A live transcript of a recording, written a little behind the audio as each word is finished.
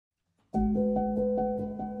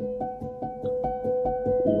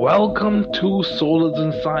Welcome to Souls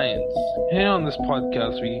and Science. Here on this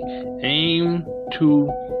podcast, we aim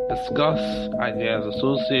to discuss ideas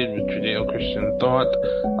associated with Judeo-Christian thought,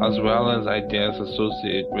 as well as ideas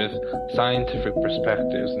associated with scientific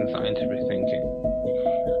perspectives and scientific thinking.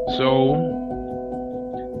 So,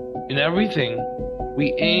 in everything,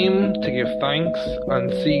 we aim to give thanks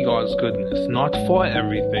and see God's goodness, not for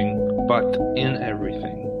everything, but in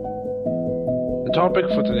everything. The topic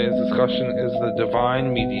for today's discussion is the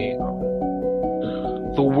divine mediator.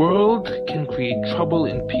 The world can create trouble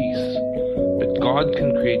in peace, but God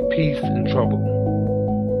can create peace in trouble.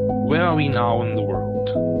 Where are we now in the world?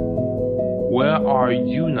 Where are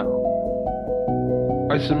you now?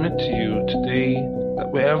 I submit to you today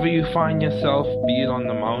that wherever you find yourself, be it on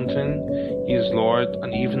the mountain, He is Lord,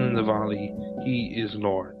 and even in the valley, He is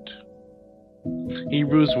Lord.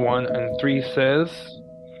 Hebrews 1:3 says,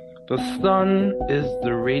 "The Son is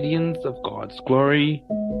the radiance of God's glory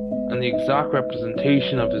and the exact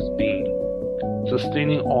representation of His being,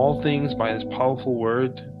 sustaining all things by His powerful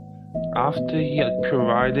word. After He had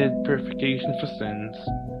provided purification for sins,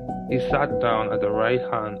 He sat down at the right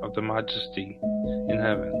hand of the Majesty in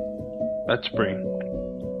heaven." Let's pray.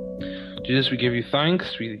 Jesus, we give you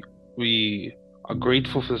thanks. We are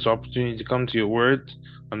grateful for this opportunity to come to your word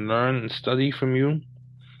and learn and study from you.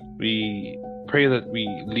 We pray that we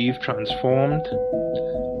leave transformed,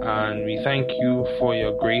 and we thank you for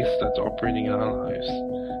your grace that's operating in our lives.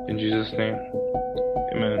 In Jesus' name,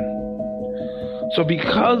 amen. So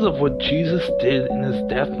because of what Jesus did in His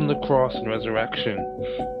death on the cross and resurrection,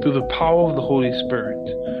 through the power of the Holy Spirit,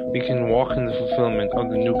 we can walk in the fulfillment of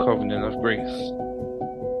the new covenant of grace.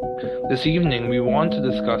 This evening, we want to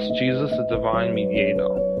discuss Jesus, the divine mediator.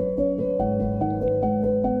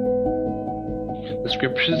 The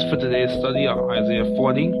scriptures for today's study are Isaiah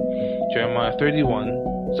 40, Jeremiah 31,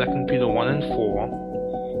 2 Peter 1 and 4,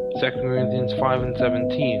 2 Corinthians 5 and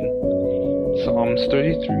 17, Psalms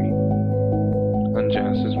 33, and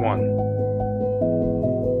Genesis 1.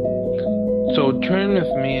 So turn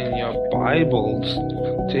with me in your Bibles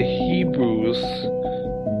to Hebrews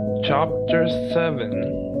chapter 7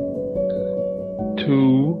 to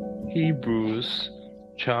Hebrews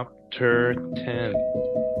chapter 10.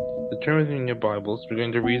 Turn with me in your Bibles. We're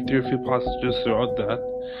going to read through a few passages throughout that,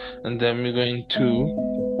 and then we're going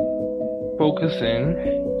to focus in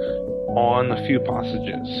on a few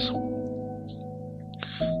passages.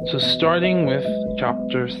 So starting with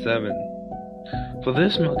chapter 7. "For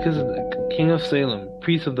this Melchizedek, king of Salem,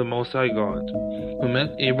 priest of the Most High God, who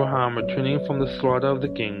met Abraham returning from the slaughter of the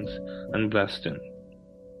kings, and blessed him,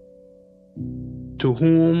 to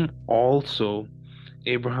whom also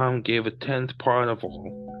Abraham gave a tenth part of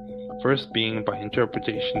all, first being by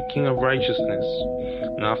interpretation king of righteousness,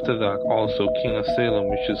 and after that also king of Salem,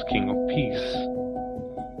 which is king of peace,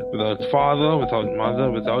 without father, without mother,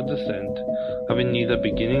 without descent, having neither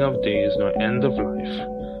beginning of days nor end of life,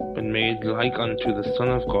 but made like unto the Son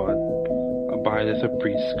of God, abideth a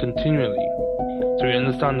priest continually." So we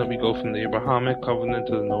understand that we go from the Abrahamic covenant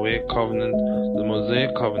to the Noahic covenant, the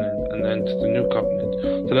Mosaic covenant, and then to the new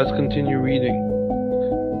covenant. So let's continue reading.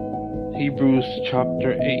 Hebrews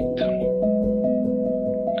chapter 8.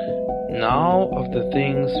 "Now of the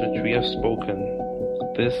things which we have spoken,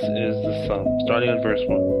 this is the sum." Starting at verse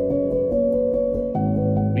 1.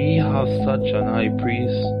 "We have such an high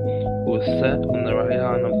priest, who is set on the right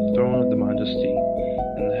hand of the throne of the Majesty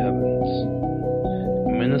in the heavens, a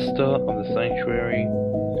minister of the sanctuary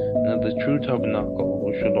and of the true tabernacle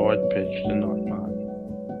which the Lord pitched and not man.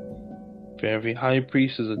 For every high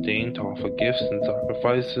priest is ordained to offer gifts and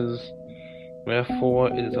sacrifices, wherefore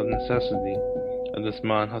it is of necessity that this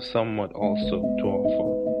man have somewhat also to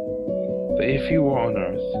offer. For if he were on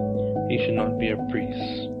earth, he should not be a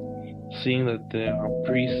priest, seeing that there are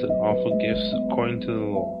priests that offer gifts according to the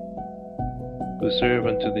law, who serve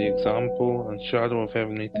unto the example and shadow of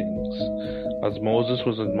heavenly things, as Moses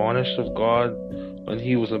was admonished of God when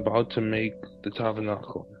he was about to make the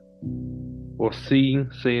tabernacle. For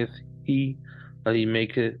seeing, saith he, that he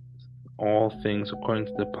maketh all things according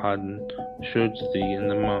to the pattern showed thee in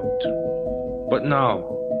the mount. But now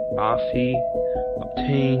hath he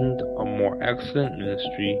obtained a more excellent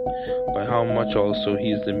ministry, by how much also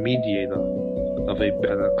he is the mediator of a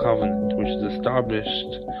better covenant, which is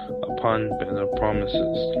established upon better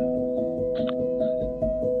promises."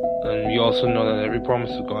 And we also know that every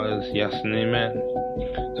promise of God is yes and amen.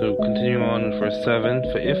 So continuing on in verse 7,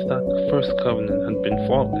 "For if that the first covenant had been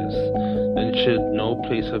faultless, then should no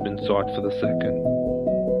place have been sought for the second.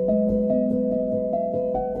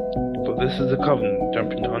 For this is the covenant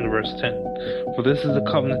Jumping down to verse 10. For this is the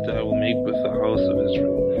covenant that I will make with the house of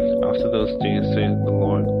Israel. After those days, saith the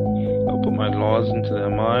Lord, I will put my laws into their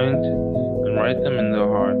mind, and write them in their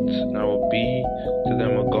hearts, and I will be to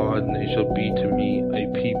them a God, and they shall be to me a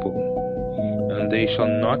people. And they shall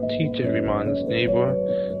not teach every man his neighbor,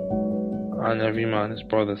 and every man his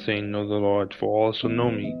brother, saying, Know the Lord, for all shall know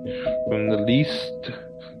me, from the least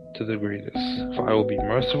to the greatest. For I will be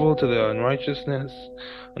merciful to their unrighteousness,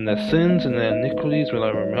 and their sins and their iniquities will I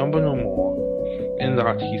remember no more. In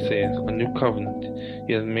that, he saith, a new covenant.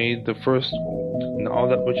 He hath made the first old. Now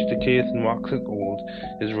that which decayeth and waxeth old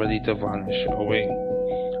is ready to vanish away.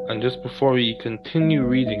 And just before we continue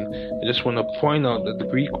reading, I just want to point out that the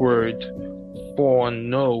Greek word for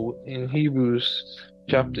know in Hebrews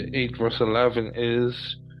chapter 8 verse 11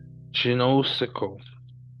 is ginosko,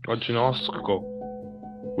 or ginosko,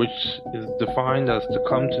 which is defined as to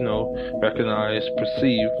come to know, recognize,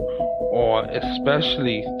 perceive, or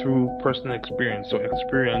especially through personal experience, so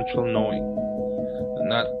experiential knowing.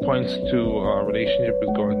 And that points to our relationship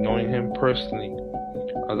with God, knowing Him personally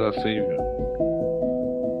as our Savior.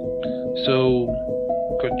 So,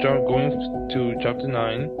 going to chapter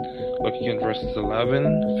 9, looking at verses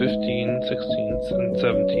 11, 15, 16, and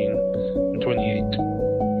 17, and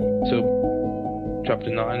 28. So, chapter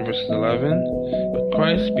 9, verses 11, But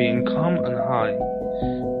Christ being come on high,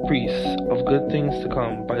 priest of good things to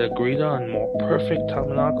come, by a greater and more perfect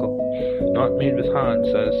tabernacle, not made with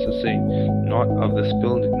hands, that is to say, not of this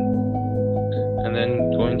building. And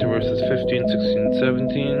then going to verses 15, 16,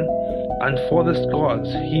 17, And for this cause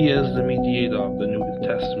he is the mediator of the New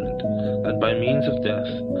Testament, that by means of death,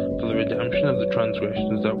 for the redemption of the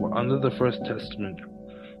transgressions that were under the first testament,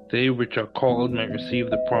 they which are called might receive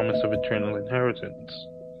the promise of eternal inheritance.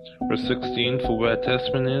 Verse 16, For where a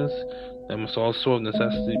testament is, there must also of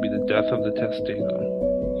necessity be the death of the testator.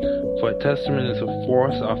 For a testament is of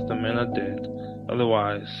force after men are dead,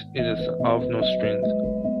 otherwise it is of no strength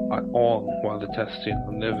at all while the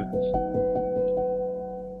testator liveth.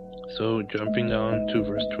 So jumping down to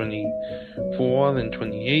verse 24 and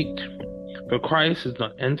 28, For Christ is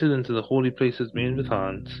not entered into the holy places made with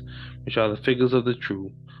hands, which are the figures of the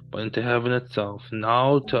true, but into heaven itself,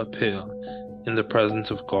 now to appear in the presence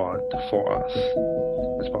of God for us.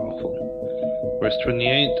 That's powerful. Verse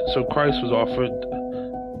 28, So Christ was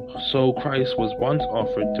once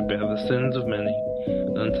offered to bear the sins of many,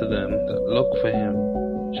 and unto them that look for him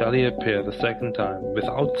shall he appear the second time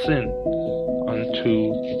without sin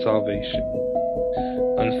unto salvation.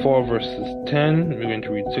 And for verses 10, we're going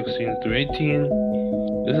to read 16 through 18.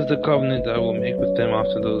 This is the covenant that I will make with them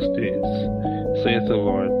after those days, saith the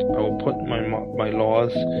Lord. I will put my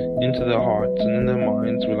laws into their hearts, and in their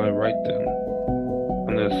minds will I write them.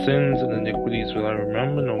 And their sins and iniquities will I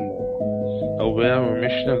remember no more. And where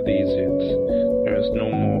remission of these is, there is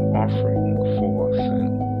no more offering for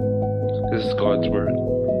sin. This is God's word.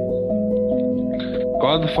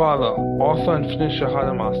 God the Father, author and finisher, had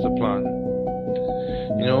a master plan.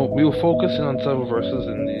 We will focus in on several verses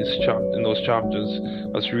in those chapters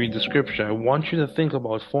as we read the scripture. I want you to think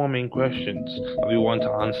about four main questions that we want to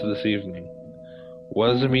answer this evening.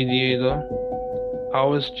 What is a mediator?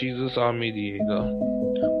 How is Jesus our mediator?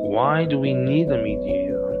 Why do we need a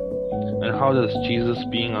mediator? And how does Jesus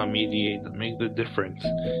being our mediator make the difference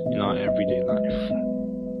in our everyday life?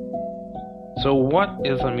 So what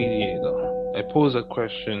is a mediator? I pose that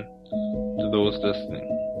question to those listening.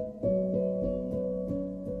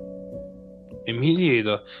 A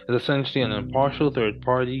mediator is essentially an impartial third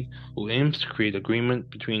party who aims to create agreement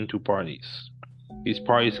between two parties. These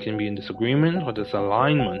parties can be in disagreement or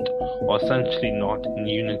disalignment, or essentially not in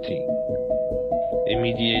unity. A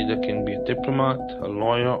mediator can be a diplomat, a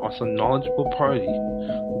lawyer, or some knowledgeable party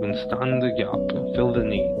who can stand the gap, fill the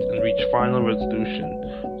need, and reach final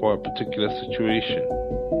resolution for a particular situation.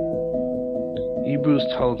 Hebrews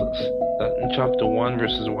tells us that in chapter 1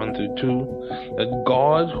 verses 1 through 2, that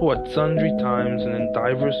God, who at sundry times and in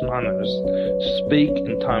divers manners spake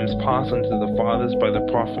in times past unto the fathers by the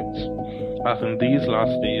prophets, hath in these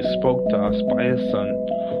last days spoke to us by his Son,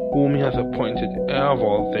 whom he hath appointed heir of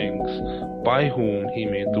all things, by whom he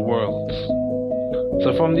made the worlds.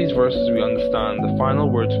 So from these verses we understand the final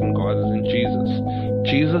words from God is in Jesus.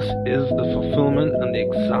 Jesus is the fulfillment and the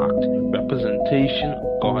exact representation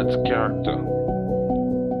of God's character.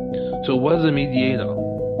 So what is a mediator?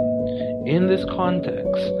 In this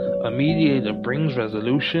context, a mediator brings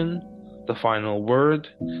resolution, the final word,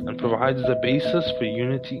 and provides the basis for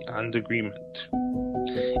unity and agreement.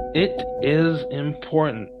 It is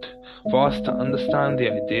important for us to understand the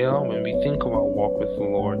idea when we think of our walk with the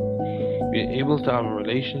Lord. We are able to have a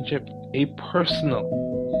relationship, a personal,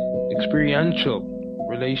 experiential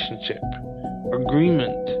relationship,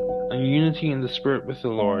 agreement, and unity in the Spirit with the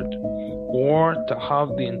Lord, or to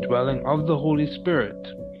have the indwelling of the Holy Spirit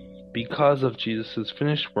because of Jesus'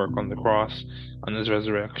 finished work on the cross and his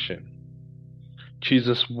resurrection.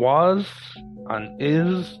 Jesus was and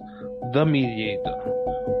is the mediator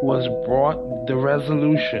who has brought the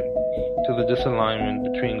resolution to the disalignment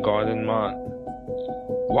between God and man.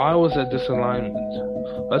 Why was there disalignment?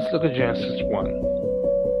 Let's look at Genesis 1.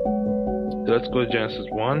 Let's go to Genesis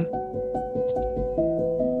 1.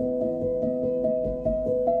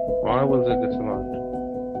 Why was it disallowed?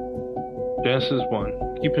 Genesis 1.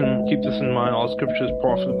 Keep this in mind. All scripture is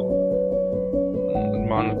profitable. The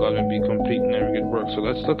man of God will be complete in every good work. So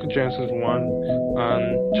let's look at Genesis 1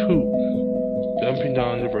 and 2. Jumping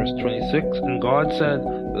down to verse 26. And God said,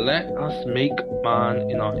 "Let us make man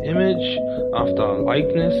in our image, after our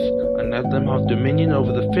likeness, and let them have dominion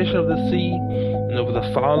over the fish of the sea, and over the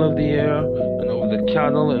fowl of the air, and over the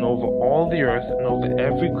cattle, and over all the earth, and over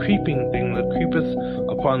every creeping thing that creepeth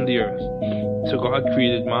upon the earth." So God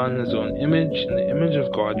created man in his own image. In the image of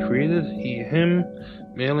God created he him,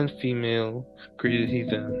 male and female created he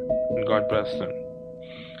them. And God blessed them.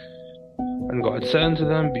 And God said unto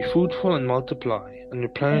them, "Be fruitful and multiply, and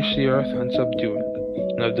replenish the earth and subdue it,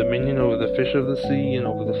 and have dominion over the fish of the sea, and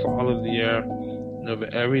over the fowl of the air, and over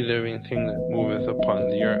every living thing that moveth upon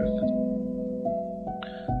the earth."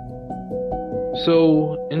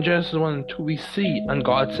 So in Genesis 1 and 2 we see, and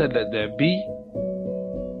God said, "Let there be,"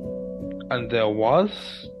 and there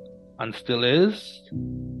was, and still is,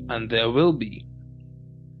 and there will be.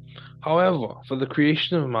 However, for the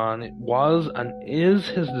creation of man, it was and is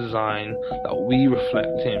his design that we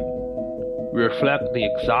reflect him. We reflect the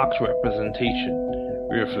exact representation.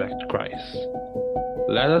 We reflect Christ.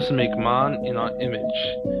 Let us make man in our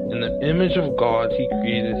image. In the image of God he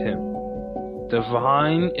created him.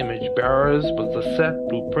 Divine image bearers was the set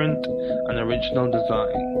blueprint and original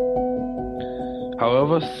design.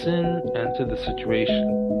 However, sin entered the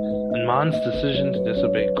situation, and man's decision to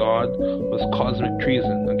disobey God was cosmic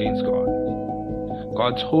treason against God.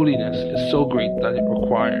 God's holiness is so great that it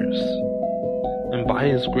requires, and by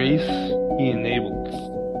his grace he enables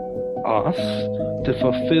us to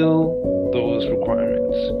fulfill those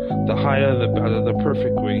requirements. The higher, the better, the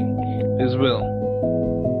perfect way, his will.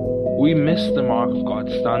 We missed the mark of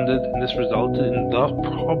God's standard, and this resulted in the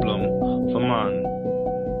problem for man.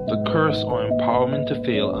 The curse or empowerment to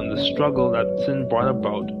fail, and the struggle that sin brought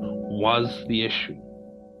about was the issue.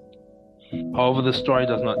 However, the story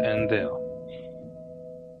does not end there.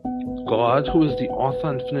 God, who is the author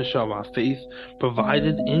and finisher of our faith,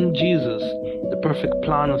 provided in Jesus the perfect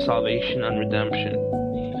plan of salvation and redemption.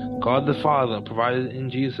 God the Father provided in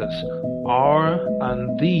Jesus our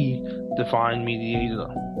and the divine mediator,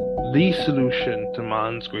 the solution to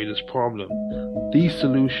man's greatest problem, the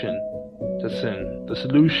solution to sin. The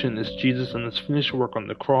solution is Jesus and his finished work on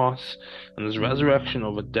the cross and his resurrection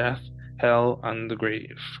over death, hell, and the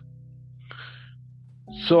grave.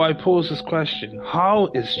 So I pose this question: how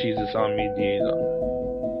is Jesus our mediator?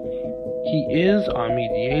 He is our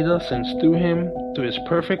mediator since through him, through his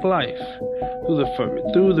perfect life,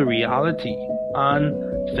 through the reality and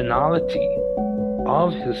finality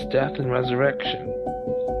of his death and resurrection,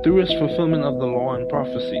 through his fulfillment of the law and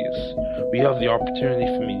prophecies, we have the opportunity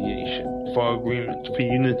for mediation, for agreement, for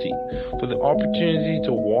unity, for the opportunity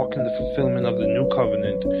to walk in the fulfillment of the new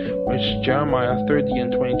covenant, which Jeremiah 30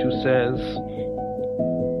 and 22 says,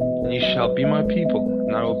 "And ye shall be my people,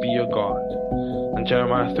 and I will be your God." And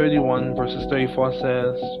Jeremiah 31 verses 34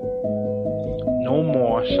 says, "No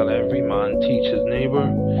more shall every man teach his neighbor,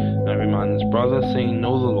 and every man his brother, saying,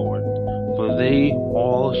 Know the Lord. For they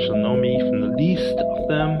all shall know me, from the least of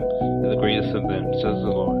them to the greatest of them, says the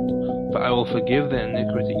Lord. For I will forgive their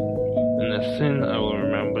iniquity, and their sin I will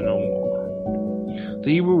remember no more."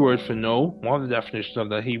 The Hebrew word for know, one of the definitions of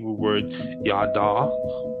the Hebrew word yada,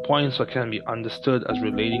 points what can be understood as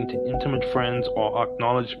relating to intimate friends or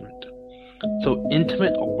acknowledgement. So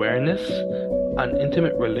intimate awareness and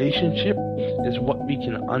intimate relationship is what we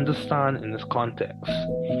can understand in this context.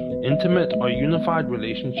 Intimate or unified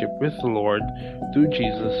relationship with the Lord through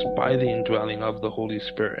Jesus by the indwelling of the Holy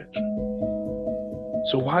Spirit.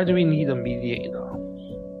 So why do we need a mediator?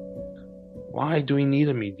 Why do we need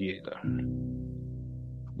a mediator?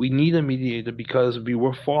 We need a mediator because we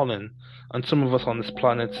were fallen, and some of us on this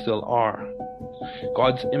planet still are.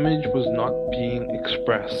 God's image was not being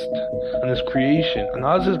expressed, and as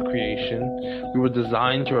his creation, we were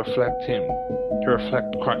designed to reflect him, to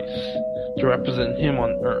reflect Christ, to represent him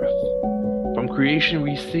on earth. From creation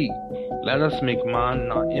we see, "Let us make man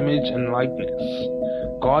in our image and likeness."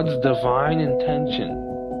 God's divine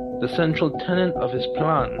intention The central tenet of his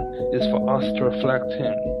plan is for us to reflect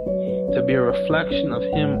him, to be a reflection of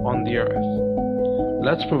him on the earth.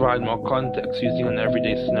 Let's provide more context using an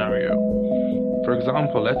everyday scenario. For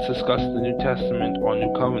example, let's discuss the New Testament or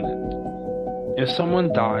New Covenant. If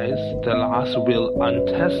someone dies, their last will and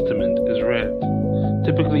testament is read.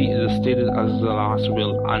 Typically, it is stated as the last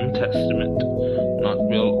will and testament, not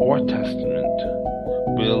will or testament.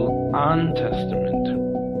 Will and testament.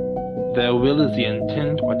 Their will is the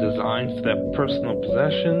intent or design for their personal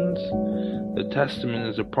possessions. The testament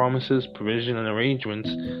is the promises, provision, and arrangements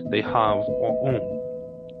they have or own.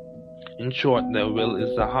 In short, their will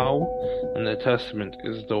is the how, and the testament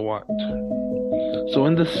is the what. So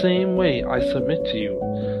in the same way, I submit to you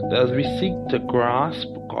that as we seek to grasp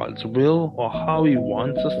God's will or how He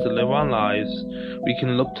wants us to live our lives, we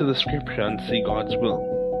can look to the Scripture and see God's will.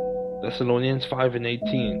 Thessalonians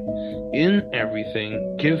 5:18. In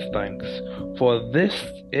everything give thanks, for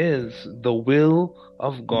this is the will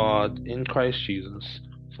of God in Christ Jesus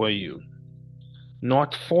for you.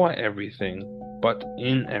 Not for everything, but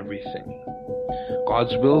in everything.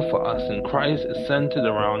 God's will for us in Christ is centered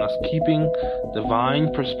around us keeping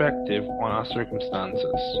divine perspective on our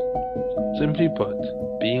circumstances. Simply put,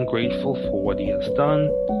 being grateful for what He has done,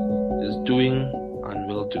 is doing, and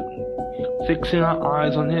will do. Fixing our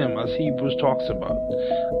eyes on Him, as Hebrews talks about.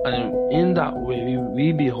 And in that way,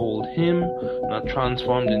 we behold Him and are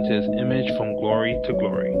transformed into His image from glory to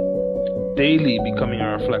glory. Daily becoming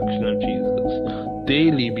a reflection of Jesus.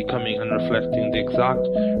 Daily becoming and reflecting the exact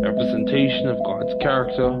representation of God's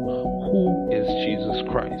character, who is Jesus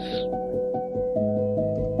Christ.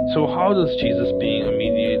 So how does Jesus being a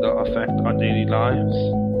mediator affect our daily lives?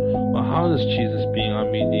 Or how does Jesus being our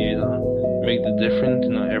mediator make the difference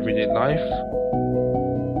in our everyday life?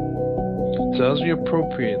 So as we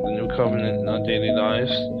appropriate the new covenant in our daily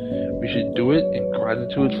lives, we should do it in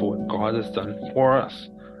gratitude for what God has done for us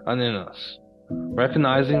and in us,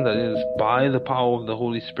 recognizing that it is by the power of the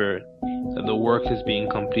Holy Spirit that the work is being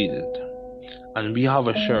completed, and we have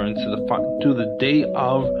assurance to the day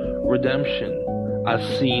of redemption, as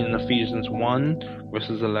seen in Ephesians 1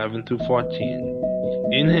 verses 11 through 14.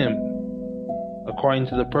 In Him, according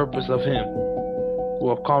to the purpose of Him, who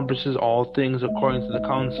accomplishes all things according to the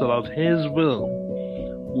counsel of His will,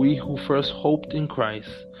 we who first hoped in Christ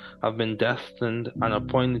have been destined and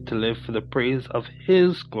appointed to live for the praise of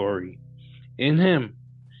His glory. In Him,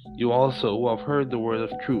 you also who have heard the word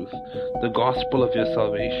of truth, the gospel of your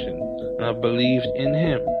salvation, and have believed in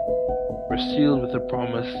Him, were sealed with the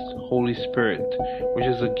promised Holy Spirit, which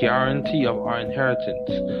is a guarantee of our inheritance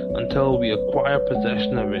until we acquire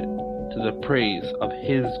possession of it to the praise of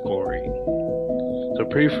His glory. So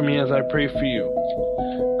pray for me as I pray for you,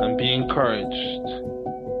 and be encouraged.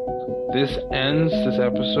 This ends this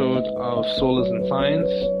episode of Solas and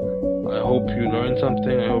Science. I hope you learned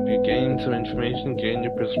something. I hope you gained some information, gained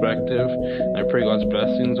your perspective. And I pray God's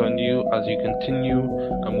blessings on you as you continue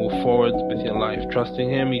and move forward with your life, trusting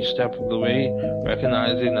Him each step of the way,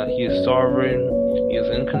 recognizing that He is sovereign, He is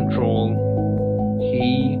in control,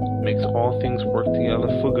 He makes all things work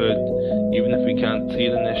together for good. Even if we can't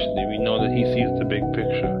see it initially, we know that He sees the big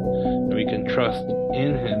picture, and we can trust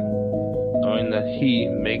in Him, knowing that He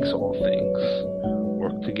makes all things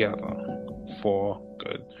work together for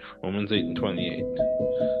good. Romans 8:28.